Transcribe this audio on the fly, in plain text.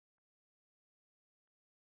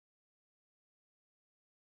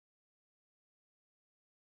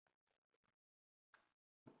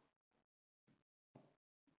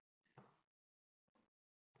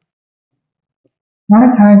Now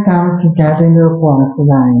it's high time to get into the class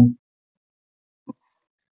today.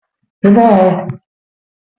 Today's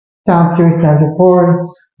chapter is chapter 4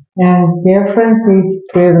 and differences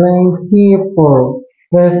between people.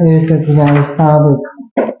 This is today's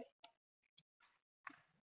topic.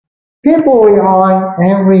 People we are,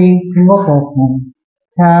 every single person,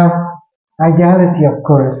 have identity, of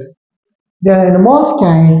course. Then in most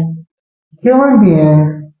cases, human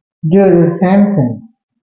beings do the same thing.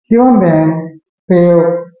 Human beings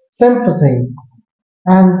feel sympathy,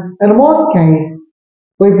 and in most cases,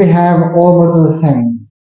 we behave almost the same.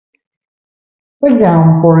 For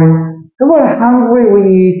example, if we're hungry, we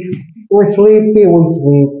eat. We're sleepy, we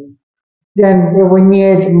sleep. Then if we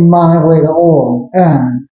need money, we all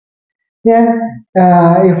earn. Then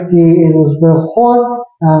if it is very hot,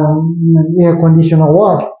 air conditioner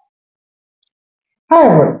works.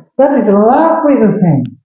 However, that is roughly the same,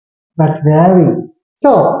 but vary.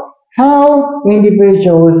 So, how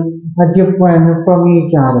individuals are different from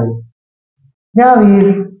each other? That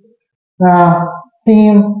is the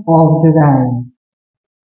theme of today.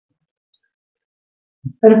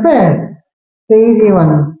 At first, the easy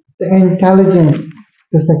one, the intelligence,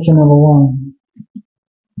 the section number 1.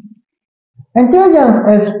 Intelligence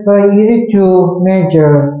is very easy to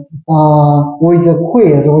measure with a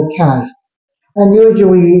quiz or test. And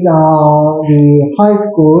usually the high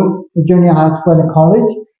school, the junior high school and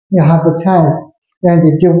college, you have a test. And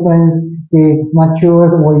the difference is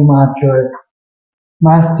matured or immature,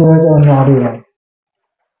 mastered or not yet,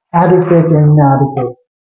 adequate or inadequate.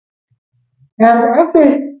 And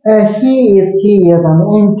if he is an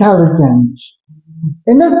intelligent,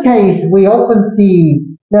 in that case, we often see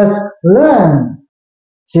that learn.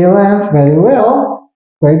 She learns very well,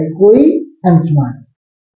 quickly, and smart.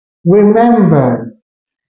 Remember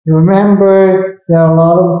there are a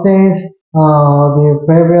lot of things the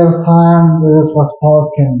previous time this was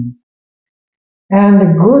spoken.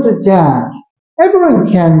 And good judge. Everyone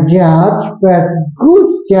can judge, but good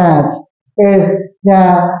judge is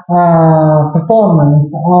the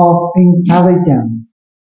performance of intelligence.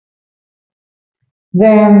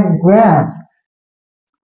 Then grasp.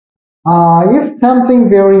 If something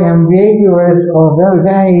very ambiguous or very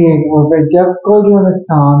vague or very difficult to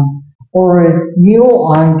understand or a new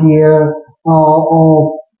idea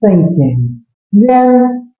of thinking,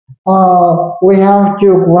 then we have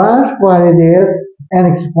to grasp what it is and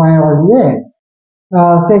explain what it is.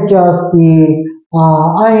 Such as the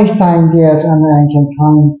Einstein did in ancient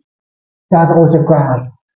times. That also grasp.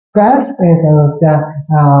 Grasp is the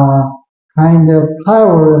kind of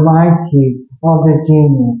power mighty of the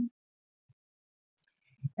genius.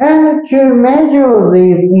 And to measure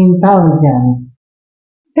this intelligence,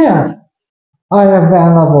 tests are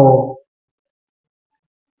available.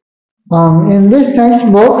 In this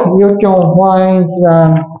textbook, you can find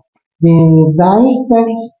the dice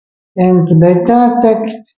text and beta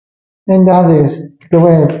text and others.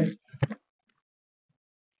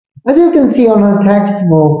 As you can see on the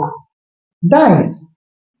textbook, dice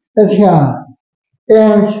is here,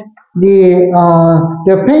 and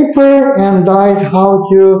the paper and dice how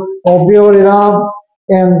to build it up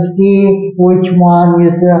and see which one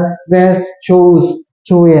is the best choice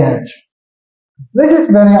to it. This is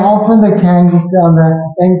very often the case on the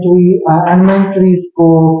elementary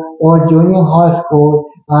school or junior high school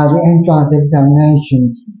the entrance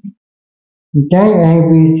examinations. Okay, A,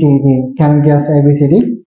 B, C, D. Can you guess A, B, C,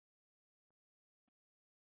 D?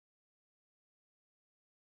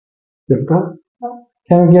 Difficult?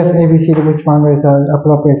 Can you guess A, B, C, D which one is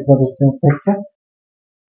appropriate for this picture?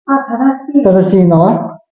 正しいの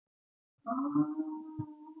は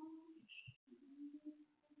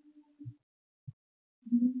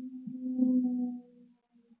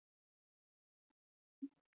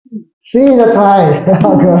C, that's right.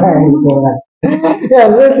 Correct. Yeah,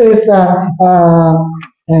 this is the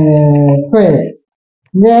quiz.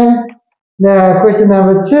 Then the question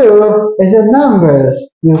number 2 is the numbers.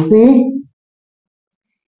 You see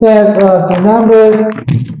that the numbers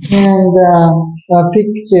and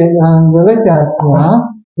picture and the letters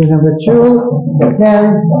are the number 2. Then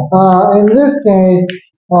in this case,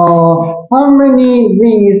 how many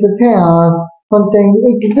these pairs contain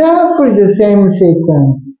exactly the same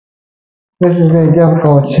sequence? This is very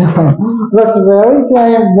difficult. Looks very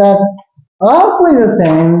same, but roughly the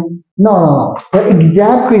same. No, they're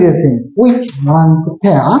exactly the same. Which one to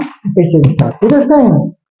pair is exactly the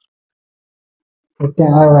same? Okay,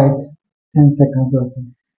 I write 10 seconds.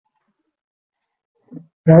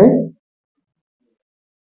 Right?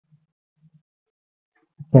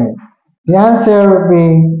 Okay. The answer will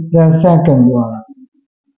be the second one.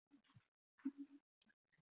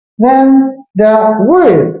 Then The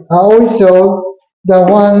words are also the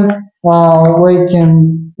ones we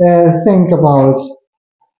can think about.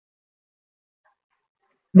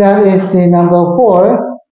 That is the number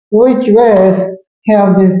four, which words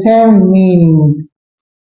have the same meaning.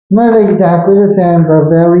 Not exactly the same, but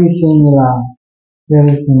very similar.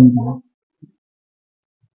 Very similar.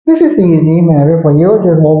 This is easy, maybe for you.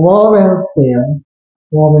 Just more and still.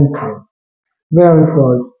 More and still. Very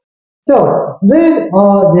good. So, these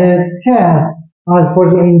are the tests for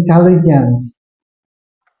the intelligence.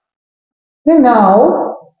 And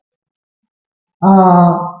now,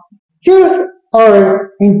 uh, here's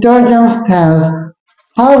our intelligence test.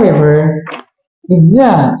 However, is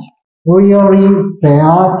that really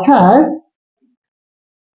fair test?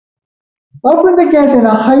 Often the case in a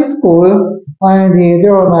high school and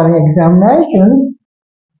there were many examinations.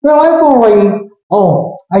 Well, I only,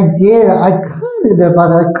 I did, I could,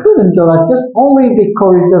 but I couldn't do it just only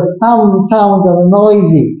because the sounds are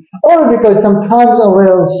noisy, or because sometimes I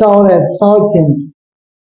will sound as certain.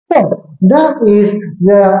 So that is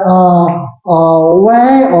the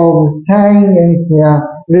way of saying it's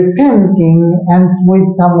repenting and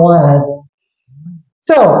with someone else.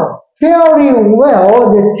 So fairly well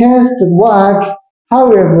the test works.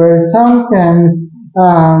 However, sometimes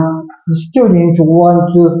students want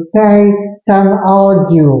to say some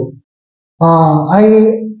audio.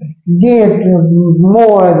 I did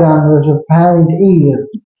more than the parent is.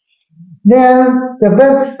 Then the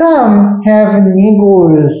best some have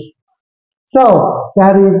niggles. So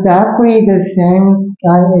that is exactly the same,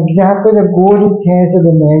 exactly the good test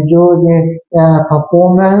to measure the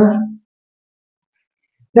performance.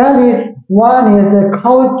 That is one is the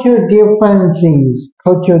culture differences.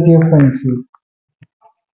 Culture differences.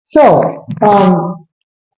 So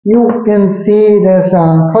you can see there's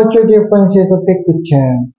culture differences of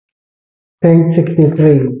picture, page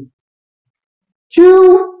 63.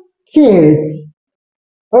 Two kids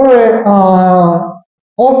were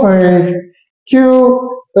offered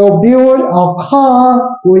to build a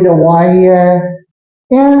car with a wire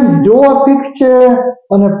and draw a picture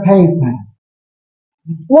on a paper.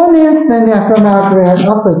 One is from Africa,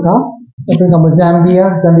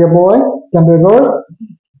 Zambia boy, Zambia girl,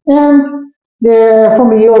 and they're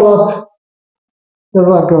from Europe, the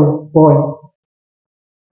Rucker boy.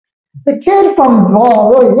 The kids from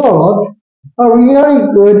Europe are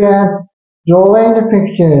really good at drawing the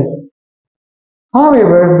pictures,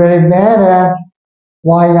 however, very bad at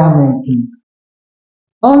wire making.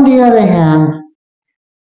 On the other hand,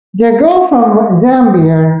 the girl from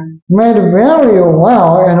Zambia made very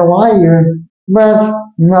well in wire, but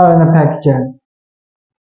not in a picture.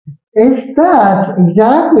 Is that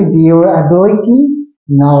exactly their ability?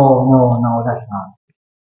 No, that's not.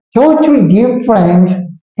 Totally different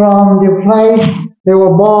from the place they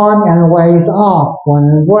were born and raised up, born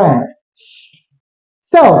and bred.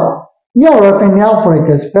 So, Europe and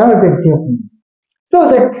Africa is very big difference. So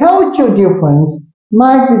the culture difference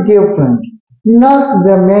might be different, not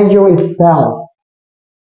the measure itself.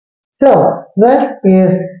 So that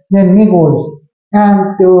is the niggles.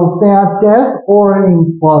 And to fair test or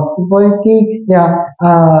impossibility, they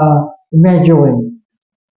are measuring.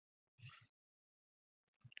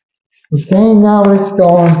 Okay, now let's go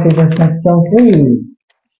on to the section 3.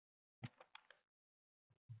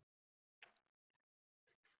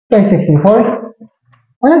 Page 64.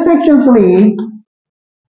 On section 3,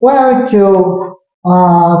 we are to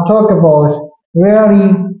talk about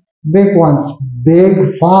really big ones,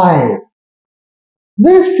 big five.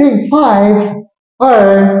 These big fives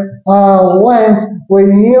are ones we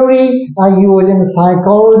really are using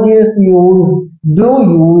psychologists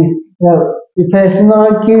the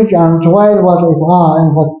personality to control what is R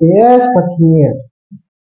and what he is.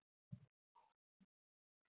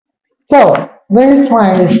 So these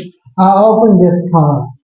traits are often discussed.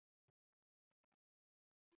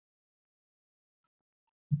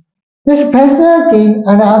 This personality,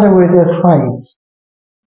 in other words, is traits.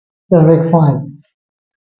 The big five.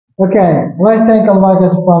 Okay, let's take a look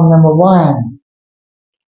at from number 1.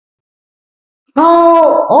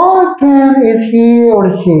 How open is he or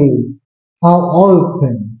she? How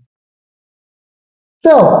open?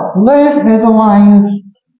 So this is a line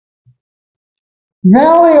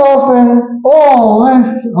very open or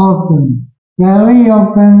less open. Very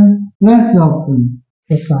open, less open.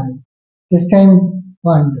 The same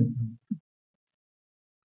line.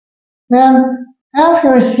 Then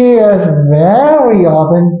after she is very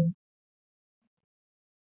open,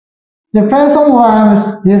 the person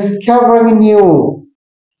loves discovering new,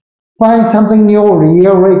 find something new,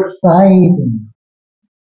 really exciting.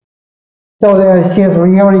 So she is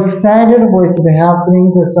really excited what's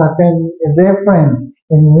happening to something different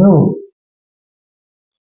and new.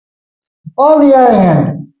 On the other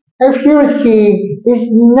hand, if he or she is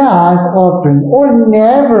not open or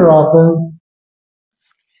never open,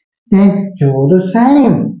 then do the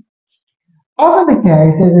same. Often the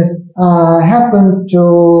case this happen to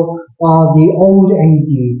the old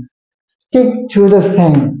ages. Stick to the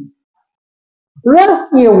same. Last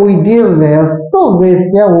year we did this, so this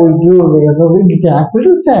year we do this. It's exactly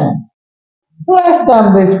the same. Last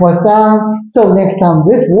time this was done, so next time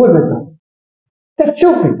this will be done. That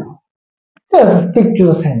should be done. Just stick to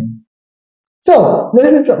the same. So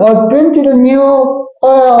let's open to the new,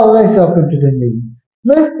 or let's open to the new.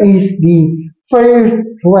 This is the first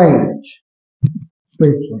grade.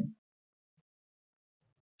 First grade.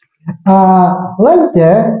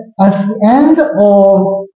 Later, at the end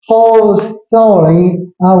of whole story,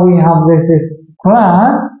 we have this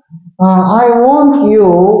class. I want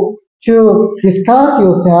you to discuss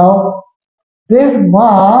yourself this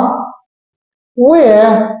bar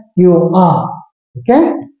where you are.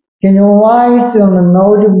 Okay? Can you write on the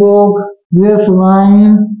notebook this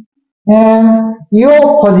line and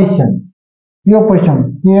your position? Your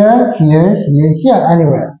position here, here, here, here,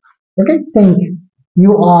 anywhere. Okay? Think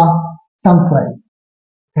you are someplace.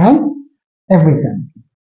 Okay? Everything.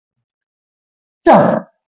 So,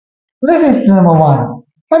 this is number one.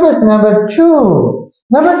 Habit number two.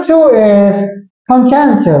 Number two is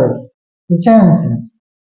consensus. Consensus.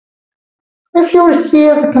 If you see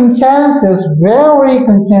the consensus,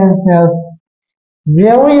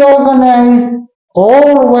 very organized,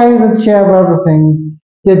 always achieve everything,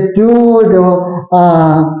 they do the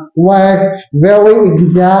work very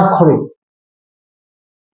exactly.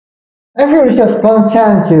 If you just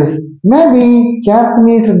consensus, maybe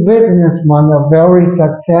Japanese businessmen are very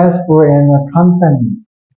successful in a company.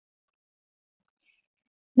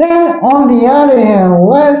 Then, on the other hand,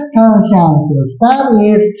 less consensus, that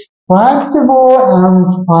is flexible and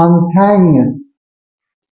spontaneous.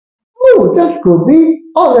 Oh, that could be,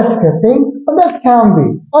 oh, that could be, oh, that can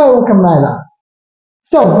be, oh, we can like that.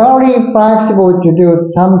 So, very flexible to do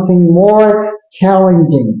something more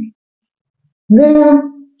challenging. Then,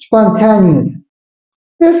 spontaneous.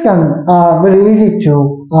 This can very easy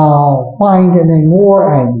to find any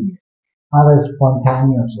more idea other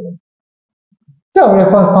spontaneously. So if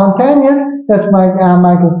it's spontaneous, that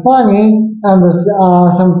might be funny and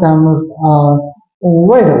sometimes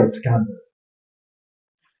little scandal.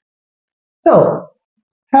 So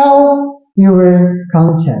how your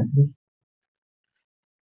conscience.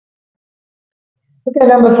 Okay,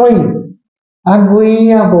 number three,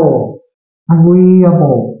 agreeable,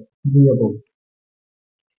 agreeable.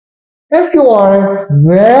 If you are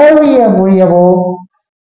very agreeable,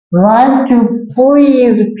 try to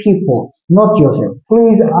please people, not yourself,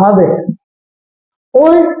 please others,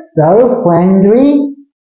 or very friendly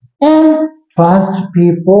and trust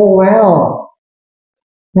people well.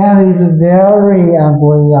 That is very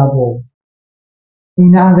agreeable.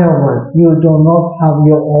 In other words, you do not have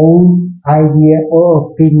your own idea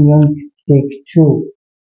or opinion stick to.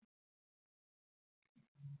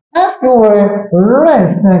 If you are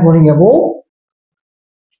less agreeable,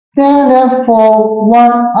 stand up for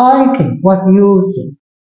what I think, what you think.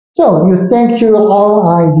 So you think your own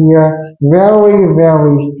idea very,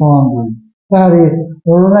 very strongly. That is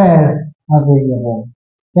less agreeable.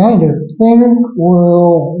 Okay, you think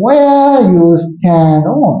where you stand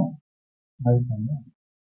on.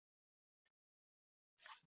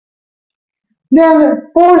 Then the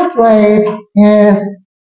fourth trait is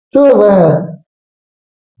two words,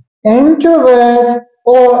 introvert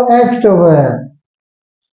or extrovert.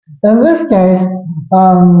 In this case,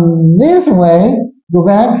 this way, go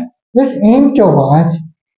back, this introvert,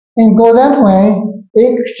 and go that way,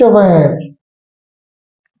 extrovert.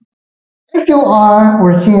 If you are,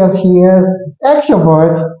 or she is,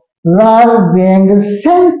 extrovert, rather being the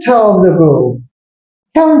center of the group,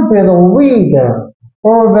 can be the leader,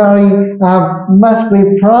 or very, must be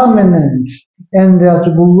prominent in that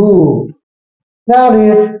group. That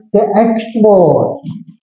is the extrovert.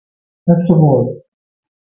 Extrovert.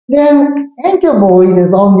 Then introvert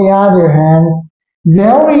is on the other hand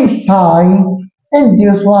very shy and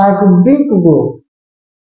dislike a big group.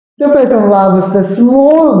 The person loves the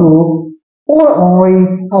small group or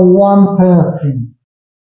only a one person.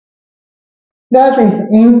 That is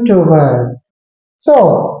introvert.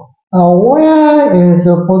 So where is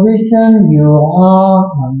the position you are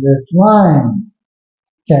on this line?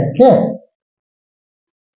 Check it.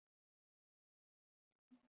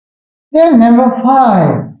 Then number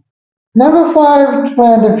five. Number five,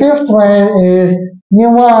 the fifth trait is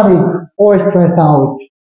neurotic or stressed out.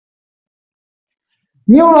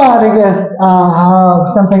 Neurotic is have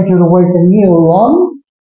something to do with the neuron.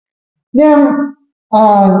 Then,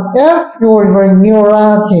 if you're very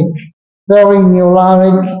neurotic,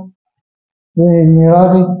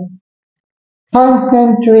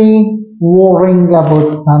 constantly worrying about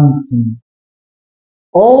something.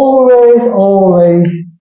 Always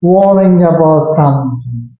worrying about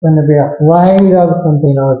something. Gonna be afraid of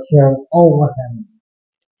something or fear over something.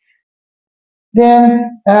 Then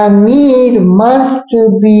need must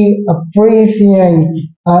to be appreciated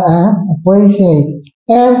and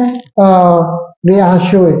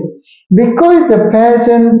reassured because the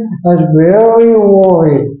person is very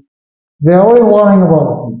worried about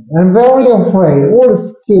things and very afraid or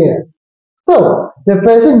scared. So the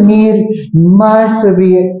person must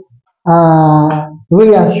be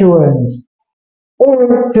reassurance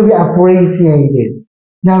or to be appreciated.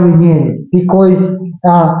 Now we need it because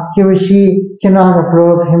he or she cannot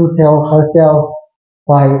approve himself herself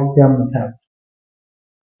by themselves.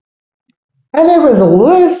 And if it's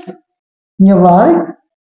less neurotic,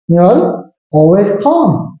 always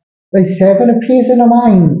calm, a safe and peace in the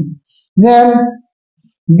mind. Then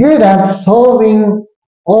good at solving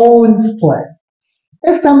own stress.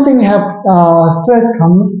 If something stress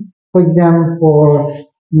comes, for example,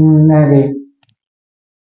 maybe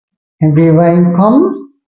heavy rain comes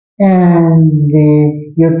and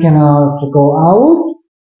you cannot go out,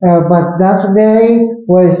 but that day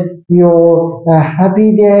was your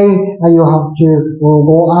happy day, and you have to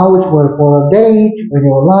go out for a date with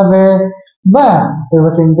your lover, but it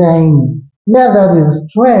was in vain. Now that is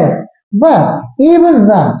stress. But even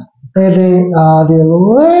that, the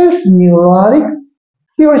less neurotic,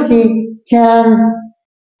 he or she can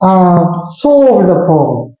solve the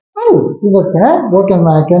problem. Oh, look at that. Look at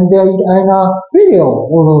my and there is a video,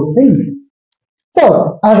 all those things.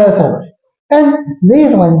 So, other thoughts. And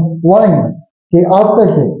this one warns the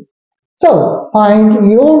opposite. So, find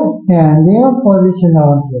your standing position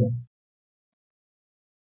on here.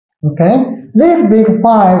 Okay? This big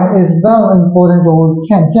five is very important, so we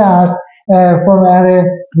can just format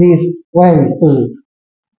these ways too.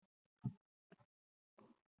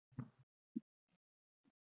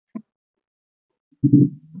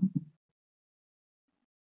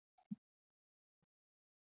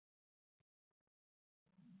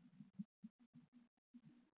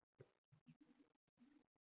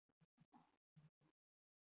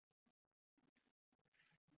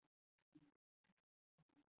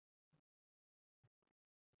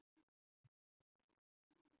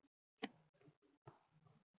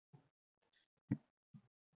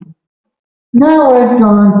 Now let's go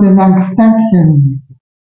on to the next section.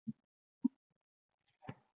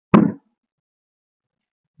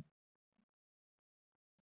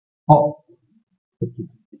 Oh,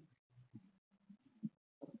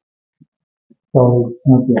 sorry,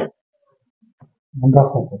 not yet.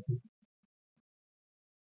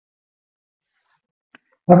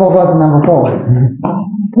 I forgot number four.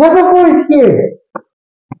 Number four is here.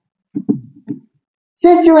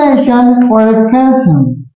 Situation or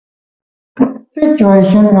person.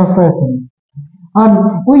 Situation or person.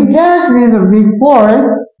 We just did a report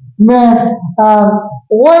that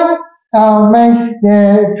what makes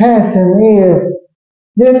the person is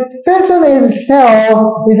the person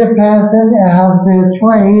itself is a person that has the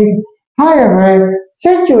traits. However,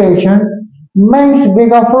 situation makes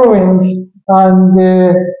big influence on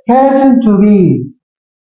the person to be.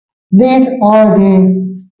 These are the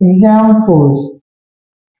examples.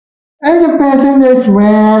 And the person is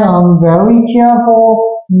when I'm very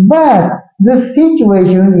cheerful, but the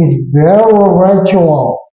situation is very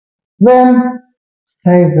virtual. Then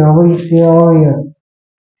stay very serious.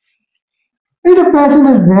 If the person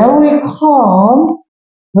is very calm,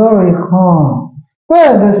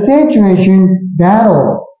 but the situation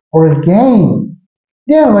battle or game,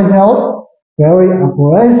 then results very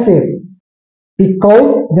aggressive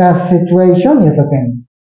because the situation is a game.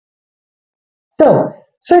 So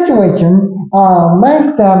situation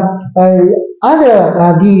makes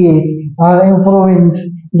other deeds influence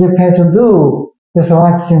the person do the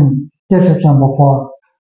selection. This is number four.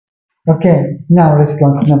 Okay, now let's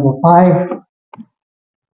go to number five.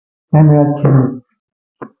 Camera two.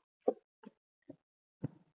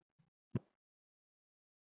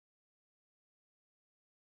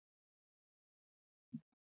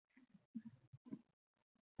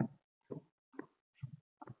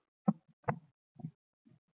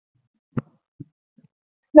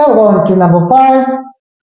 Now going to number five.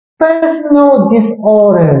 Personal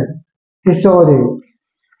disorders. Disorder.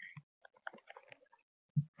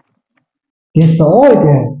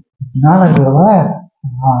 Disorder. Not a good word.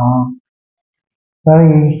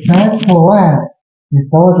 very stressful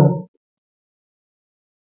disorder.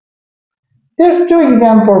 There's two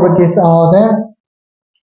examples of disorder,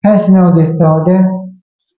 personal disorder.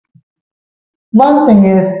 One thing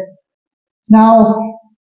is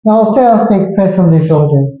narcissistic personal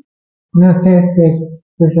disorder. Narcissistic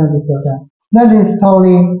personal disorder. That is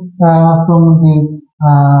totally from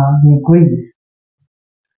the Greeks.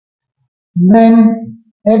 Then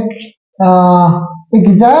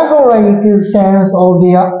exaggerated sense of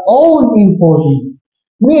their own importance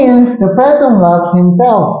means the person loves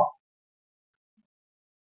himself.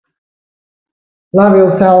 Love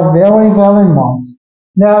yourself very, very much.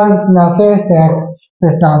 That is narcissistic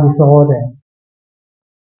personal disorder.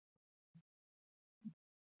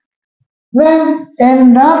 Then,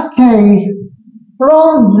 in that case,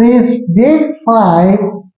 from this big five,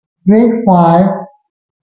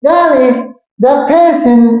 that is, the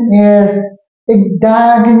person is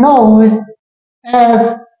diagnosed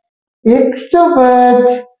as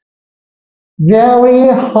extrovert very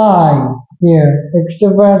high. Here,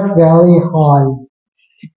 extrovert very high.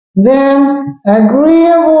 Then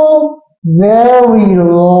agreeable very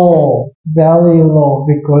low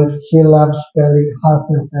because she loves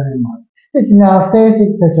herself very much. It's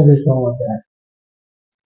narcissistic personal disorder.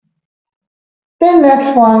 Then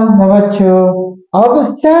next one, number 2,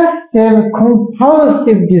 obsessive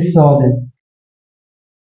compulsive disorder.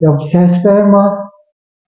 The obsessed very much,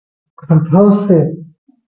 compulsive,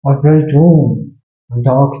 or very doom, a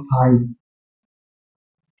dark type.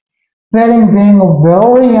 Feeling being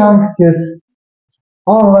very anxious,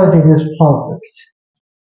 always it is perfect.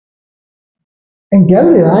 In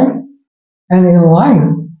daily life and in life,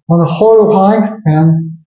 on the whole lifespan,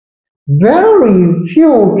 very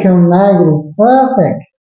few can make it perfect.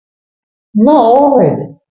 Not always.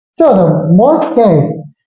 So the most case,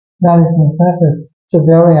 that is not perfect, so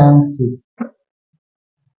very anxious.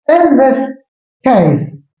 In this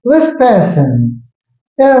case, this person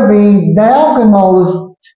will be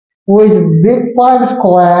diagnosed with big 5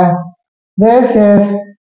 square. This is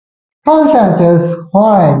conscientious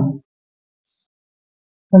high,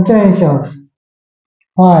 conscientious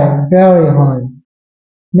high, very high.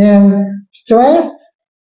 Then stress,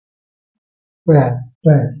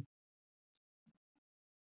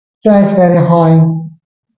 stress very high,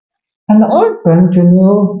 and open to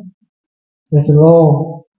new is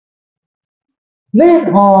low. These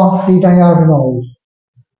are the diagnosis.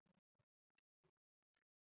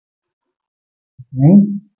 Okay.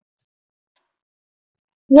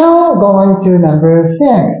 Now going to number 6,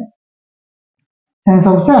 sense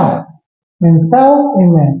of self and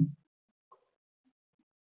self-image.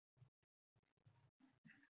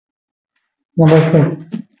 Number 6,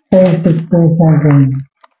 page 67.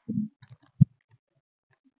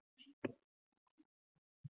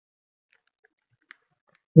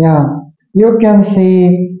 Yeah, you can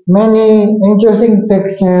see many interesting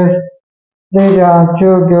pictures. There are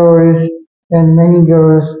 2 girls and many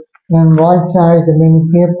girls, and right side many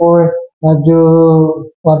people that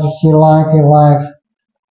do what she likes, he likes.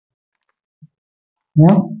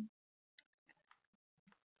 Yeah.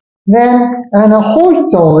 Then, and a whole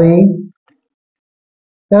story,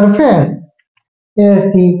 the first is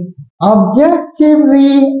the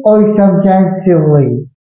objectively or subjectively.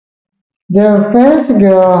 The first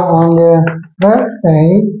girl on the left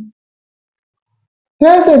page,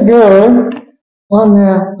 there's a girl on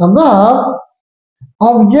the above,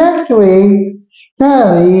 objectively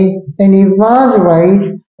study and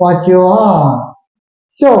evaluate what you are.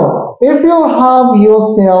 So, if you have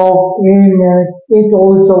yourself in it's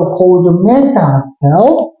also called mental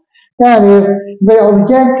self, that is, they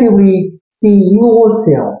objectively see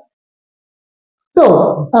yourself.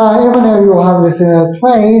 So, even though you have this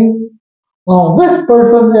trace, this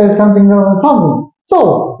person is something something.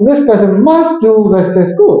 So, this person must do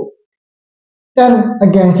this good. Then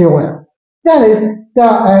against your will. That is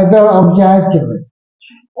very objectively.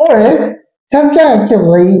 Or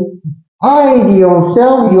subjectively, ideal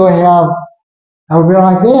self you have a real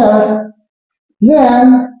idea,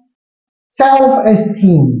 then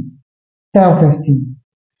self-esteem. Self-esteem.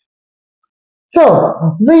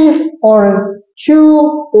 So these are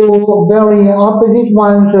 2 very opposite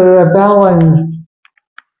ones are balanced.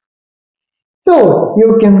 So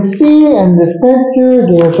you can see in this picture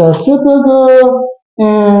there's a supergirl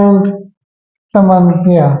and someone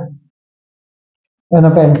here on a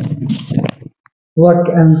bench. Look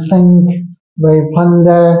and think, very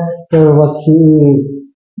ponder what she is.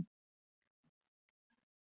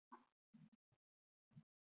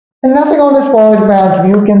 And nothing on this board, but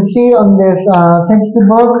you can see on this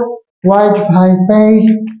textbook, right behind page,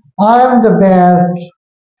 I'm the best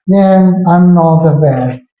then I'm not the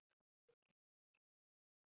best.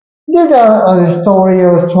 These are a story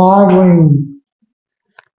of struggling.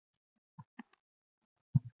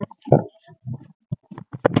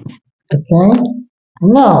 Okay?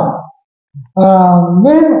 Now,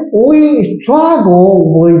 when we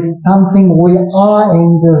struggle with something we are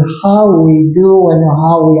and how we do and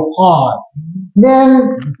how we are,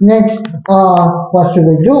 then next, what should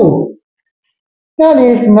we do? That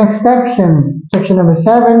is next section, section number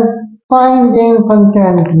 7, finding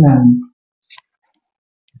contentment.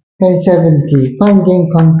 Page 70, finding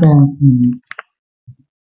contentment.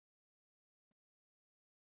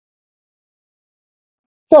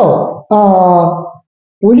 So,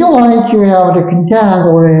 would you like to have the content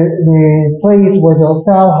or the place with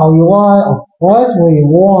yourself how you are? Of course, we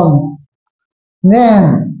want.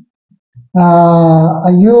 Then,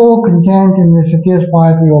 are you content and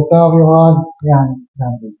satisfied with yourself? You are, yeah.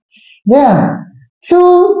 Then,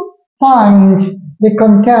 to find the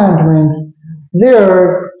contentment, there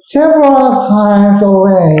are several types of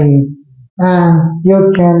ways, and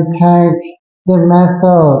you can take the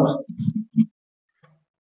method.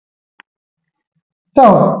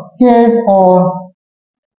 So, here's all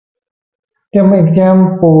some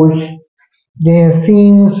examples. The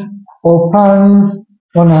themes or plans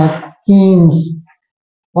or not schemes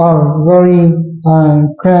are very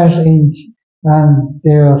crash in and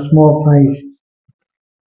their small place.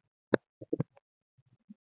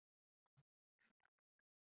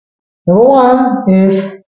 Number one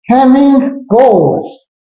is having goals.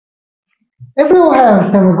 If you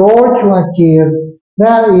have some goal to achieve,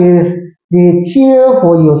 that is the cheer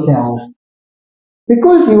for yourself.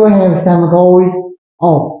 Because you have some goals,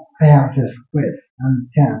 oh, I have this quiz and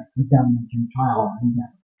test, examination, trial, and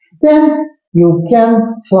that. Then you can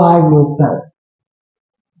fly yourself.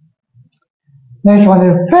 Next one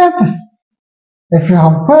is purpose. If you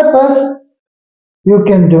have purpose, you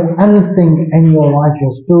can do anything in your life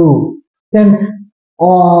just do. Then,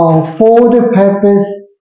 for the purpose,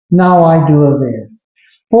 now I do this.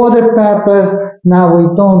 For the purpose, now we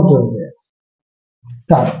don't do this.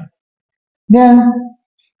 So, then,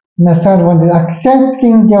 the third one is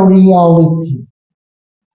accepting the reality.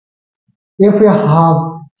 If you have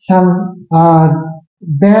some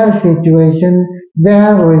bad situation,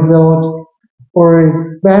 bad result,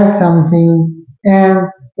 or bad something, and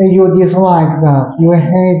you dislike that, you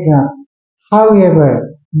hate that. However,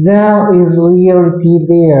 there is reality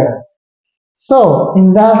there. So,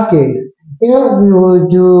 in that case, if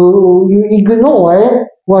you ignore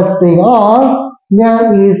what they are,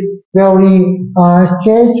 that is very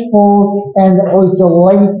stressful and also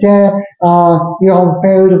later you are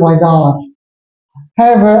failed by that.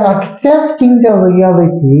 However, accepting the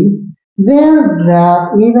reality, then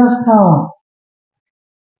that is a start.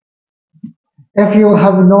 If you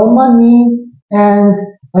have no money and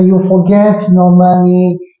you forget no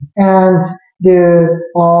money and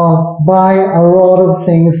buy a lot of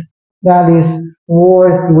things, that is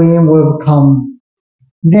worst dream will come.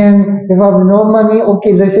 Then if you have no money,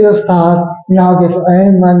 okay, this is a start. Now get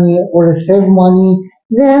earn money or save money.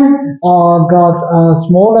 Then got a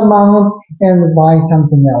small amount and buy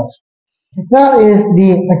something else. That is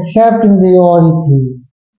the accepting the reality.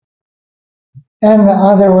 And the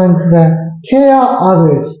other one's the care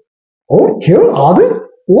others. Oh, care others?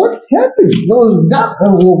 What's happening? No, that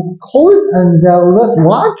will cause and let's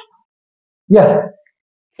what? Yes.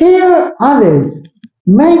 Care others.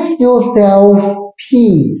 Make yourself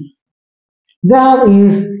peace. That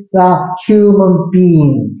is the human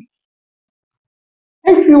being.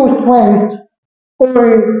 If you stress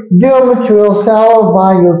or deal with yourself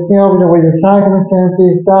by yourself with the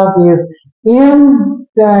circumstances, that is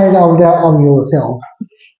inside of yourself.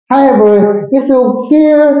 However, if you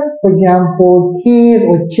care, for example, kids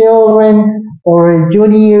or children or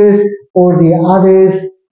juniors or the others,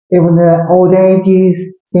 even the old ages,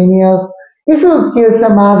 seniors, if you care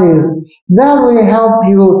some others, that will help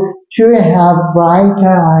you to have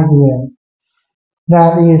brighter ideas.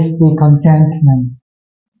 That is the contentment.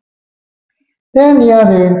 Then the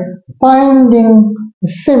other, finding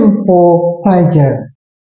simple pleasure.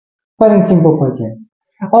 Finding simple pleasure.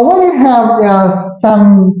 Or when you have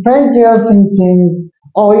some pleasure thinking,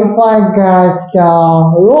 oh, if I get the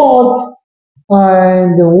lot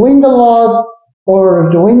and win the lot or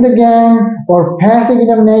to win the game or pass the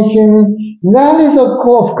examination, that is of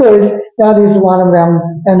course that is one of them.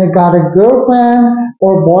 And I got a girlfriend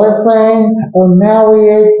or boyfriend or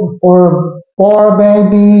married or boy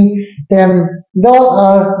baby, then those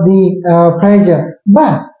are the pleasure.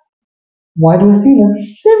 But why do you see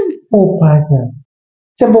the simple pleasure?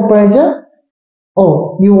 Simple pleasure.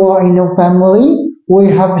 Oh, you are in a family we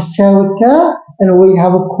have shelter, and we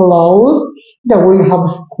have clothes, then we have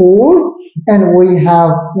school, and we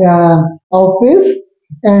have office,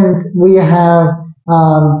 and we have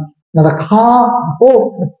the car. Oh,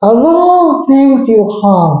 a lot of things you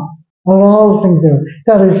have. A lot of things.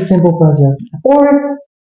 That is simple pleasure. Or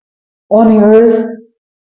on the earth,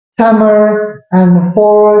 summer and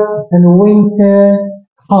fall and winter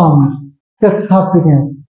comes. That's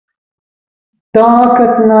happiness. Dark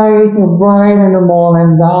at night, bright in the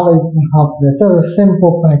morning, that is happiness. That's a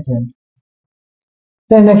simple pattern.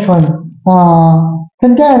 The next one,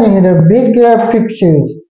 containing the bigger pictures.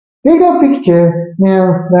 Bigger picture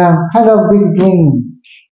means the kind of big dream.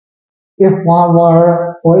 If I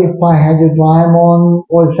were, or if I had a diamond,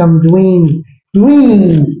 or some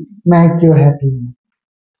dreams make you happy.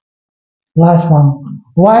 Last one,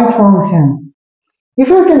 right function. If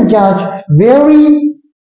you can judge very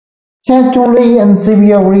gently and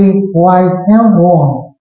severely right and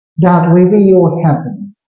wrong, that will be your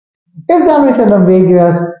happiness. If that is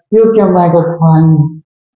ambiguous, you can like a crime,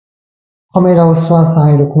 commit a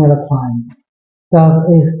suicide or commit a crime. That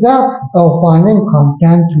is not a finding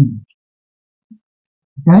contentment.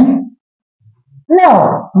 Okay?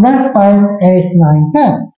 Now, let's find 8, 9,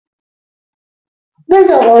 10. These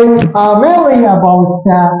are mainly about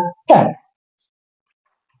sex,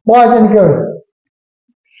 boys and girls.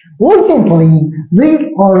 Recently, these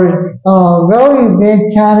are very big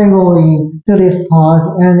category to discuss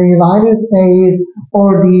in the United States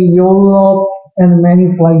or the Europe and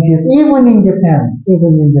many places, even in Japan.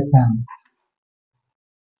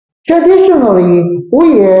 Traditionally,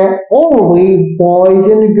 we are only boys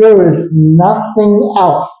and girls, nothing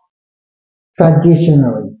else.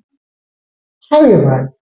 Traditionally.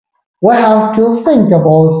 However, we have to think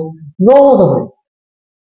about those of it.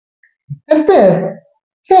 At first,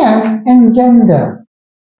 sex and gender.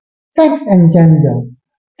 Sex and gender.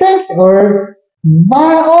 Sex or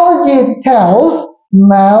biology tells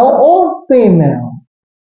male or female.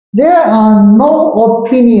 There are no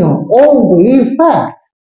opinion, only facts.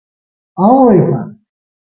 Only facts.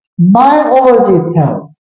 Biology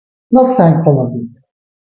tells, not psychology.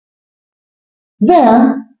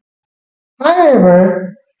 Then,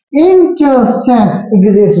 however, intersex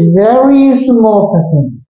exists very small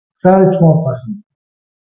percent. Very small percent.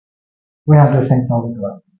 We have to say something to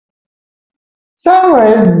it.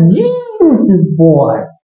 Somewhere genes boy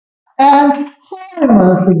and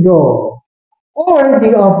hormones girl, or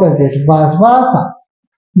the opposite, vice versa.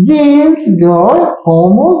 Genes girl,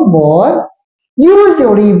 hormones boy.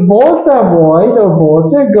 Usually both are boys or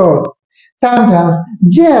both are girls. Sometimes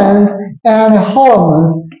genes and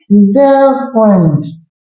hormones different.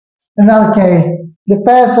 In that case, the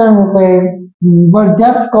person will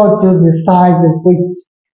difficult to decide which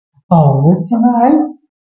right?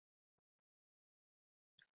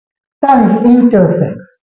 That is intersex.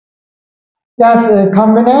 That's a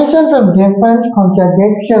combination of different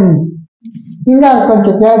contradictions. In that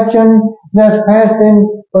contradiction, that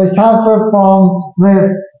person will suffer from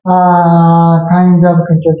this kind of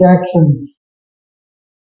contradictions.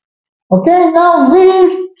 Okay, now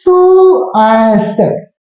these two are sex.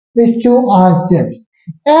 These two are sex.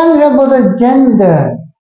 And about the gender.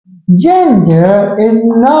 Gender is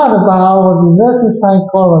not about this is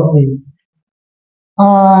psychology.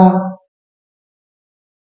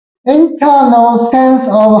 Internal sense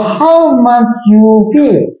of how much you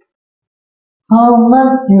feel. How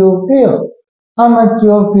much you feel. How much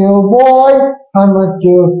you feel boy, how much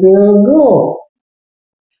you feel girl.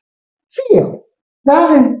 Feel.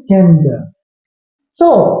 That is gender.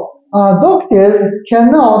 So, doctors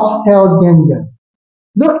cannot tell gender.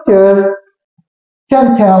 Doctors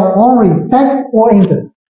can tell only sex or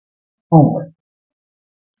interest. Only.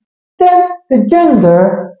 Then the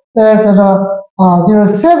gender, there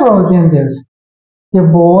are several genders. The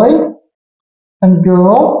boy and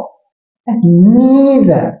girl and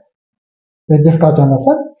neither. Very difficult to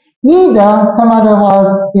understand. Neither, some other words,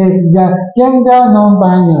 is the gender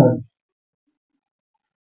non-binary.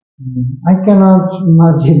 I cannot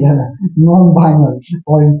imagine the non-binary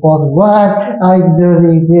or impossible, but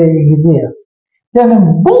they exist.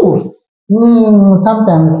 Then both,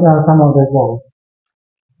 sometimes some of the both.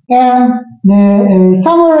 And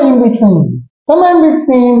somewhere in between. Somewhere in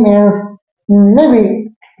between means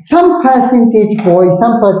maybe some percentage boy,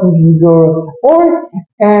 some percentage girl, or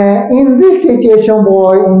in this situation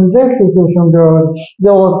boy, in this situation girl,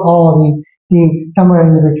 those are the somewhere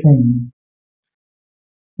in between.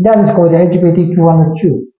 That is called LGBTQ1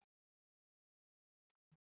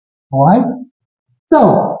 Alright?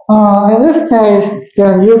 So, in this case,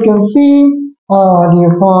 then you can see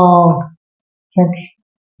the text.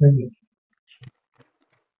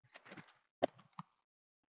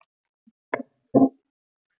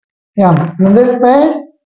 Yeah, in this page,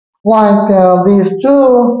 like these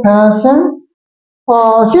two persons,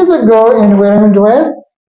 she's a girl in wearing dress,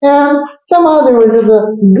 and some other is a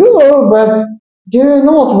girl but do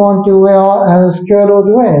not want to wear a skirt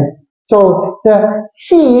or dress. So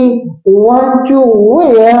she want to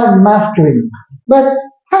wear masculine, but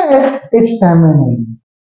her is feminine.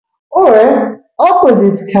 Or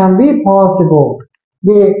opposites can be possible.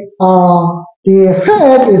 The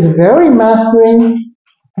head is very masculine,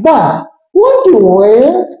 but want to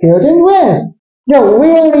wear skirt and dress. They're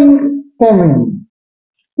wearing feminine.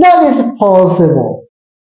 That is possible.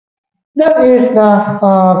 That is the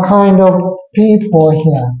kind of people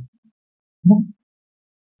here.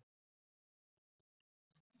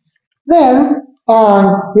 Then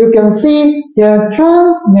you can see they're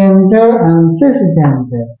transgender and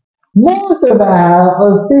cisgender. Most of us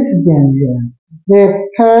are cisgender. The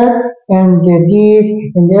heard and the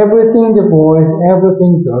deed and everything, the voice,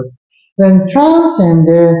 everything good. When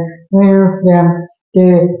transgender means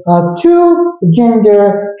the two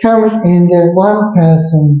gender comes in the one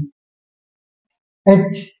person.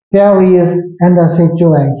 It varies in the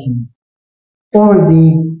situation or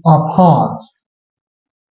the apart.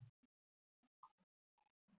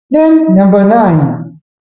 Then number nine.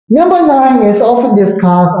 Number nine is often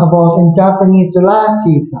discussed about in Japanese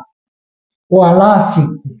racism or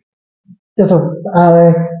racism. Just a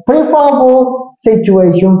preferable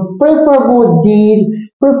situation, preferable deed,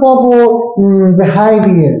 preferable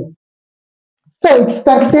behavior. So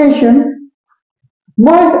expectation,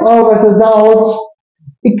 most of us adults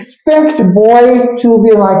expect boys to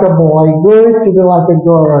be like a boy, girls to be like a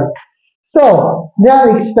girl. So that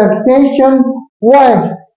expectation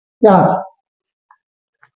works. Yeah.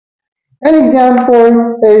 An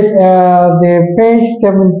example is the page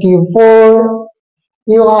 74.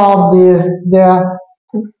 You have this the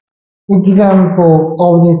example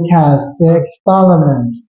of the test, the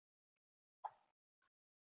experiment.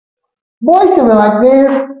 Boys to be like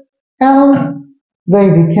this, and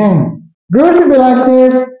they became. Girls to be like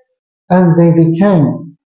this, and they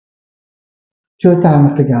became two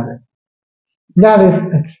times together. That is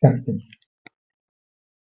expected.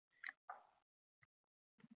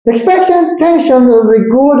 Expectation will be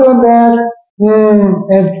good or bad.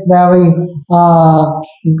 It's very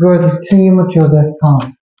good theme to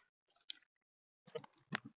discuss.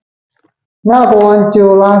 Now go on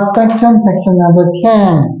to last section, section number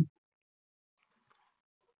 10.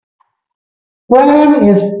 Brain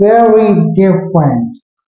is very different.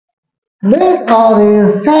 These are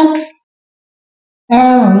the sex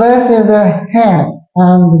and this is the head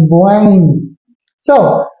and the brain.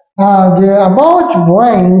 So about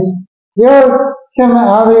brains, there are some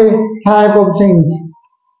other type of things.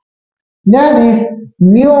 That is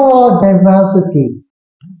neurodiversity.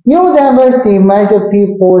 Neurodiversity makes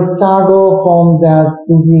people struggle from the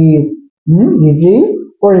disease. Disease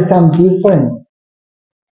or some different.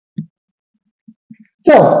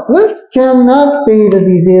 So this cannot be the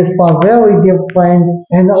disease but very different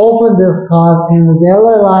and often discussed in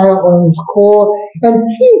daily life or in school and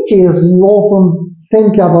teachers often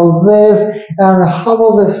think about this and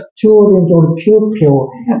how the student or pupil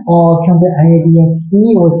or can be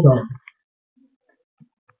ADHD also.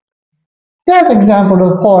 Here's an example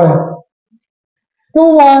of four. The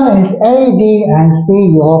one is ADHD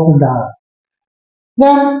you often got.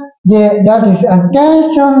 Then that is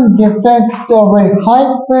attention defect or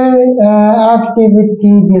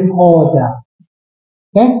hyperactivity disorder.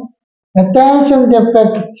 Okay? Attention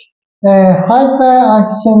defect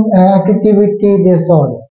hyperaction activity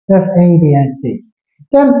disorder. That's ADHD.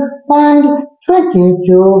 Then find tricky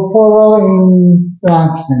to follow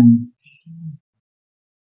instruction.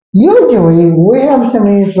 Usually we have some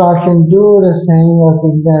instruction do the same as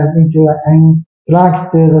the instructs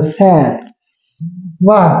to the set.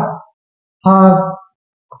 But have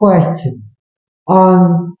question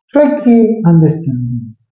on tricky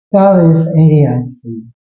understanding. That is ADHD.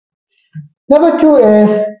 Number two is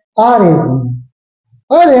autism.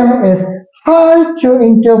 Autism is hard to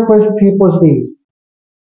interpret people's deeds.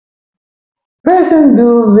 Person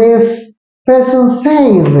do this, person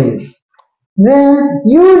say this. Then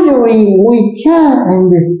usually we can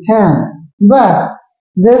understand, but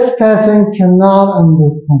this person cannot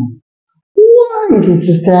understand. Why is he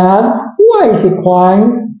so sad? Why is he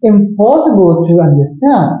crying? Impossible to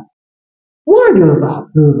understand. Why do that?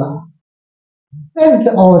 That's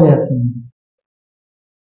autism.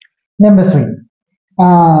 Number three,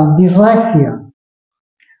 dyslexia.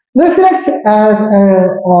 Dyslexia as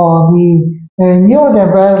the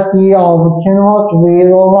neurodiversity of cannot read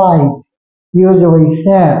or write, usually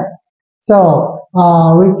said. So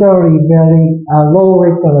literally very low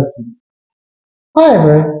literacy.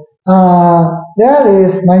 However, there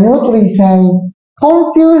is minority saying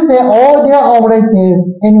confuse all their operators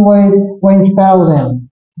anyways when spell them.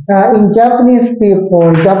 In Japanese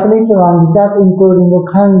people, Japanese language, that's including the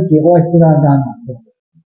kanji or hiragana.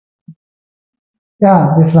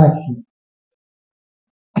 Yeah, dyslexia.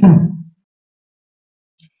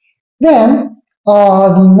 Then,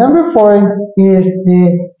 the number four is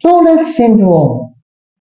the Tourette syndrome.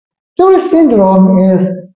 Tourette syndrome is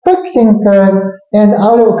quick thinker and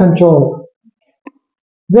out of control.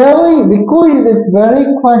 Because it's very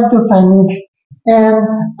quick to think and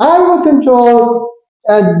out of control,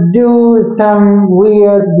 do some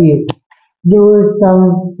weird deeds, do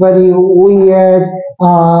some very weird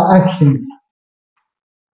actions.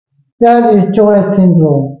 That is Tourette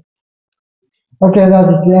syndrome. Okay, that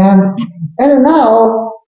is the end. And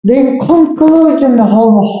now the conclusion of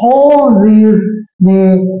all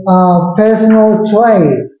the personal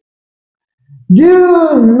traits.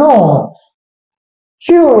 Do not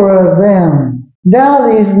cure them.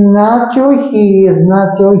 That is not your he is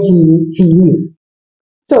not your she is.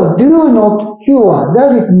 So do not cure.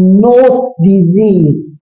 That is not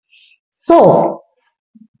disease. So,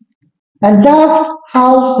 and that's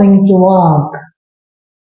how things work.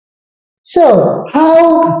 So,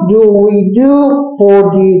 how do we do for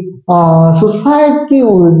the society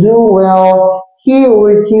will do well, he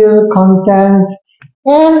receives content,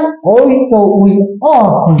 and also we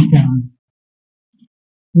are content.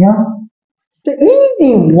 Yeah? The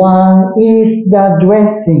easy one is the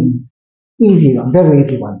dressing. Easy one, very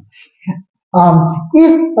easy one.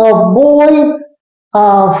 If a boy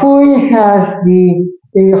who has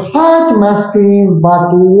the heart masculine but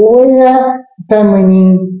wear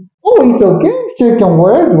feminine, oh, it's okay, she can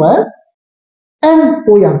wear dress, and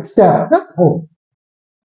we accept that. Oh,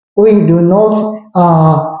 we do not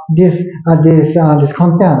this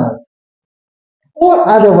container. Or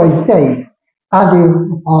otherwise say,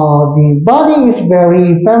 the body is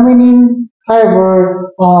very feminine,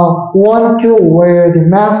 however, want to wear the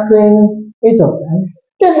masculine, it's okay.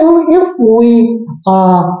 Then if we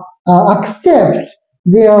accept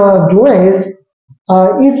their dress,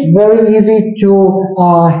 it's very easy to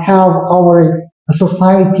have our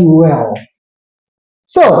society well.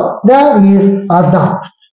 So that is adapt.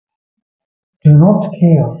 Do not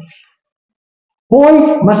care.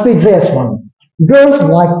 Boys must be this one. Girls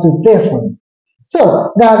like to this one.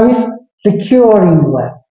 So that is the curing way.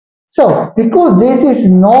 So because this is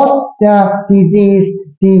not the disease,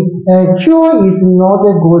 the cure is not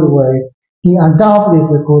a good way. The adopt is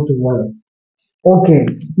a good way. Okay,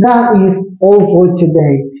 that is all for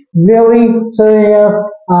today. Very serious,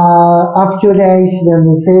 up to date in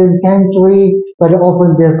the same century, but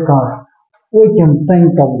often discussed. We can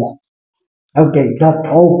think of that. Okay, that's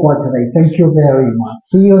all for today. Thank you very much.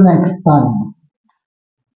 See you next time.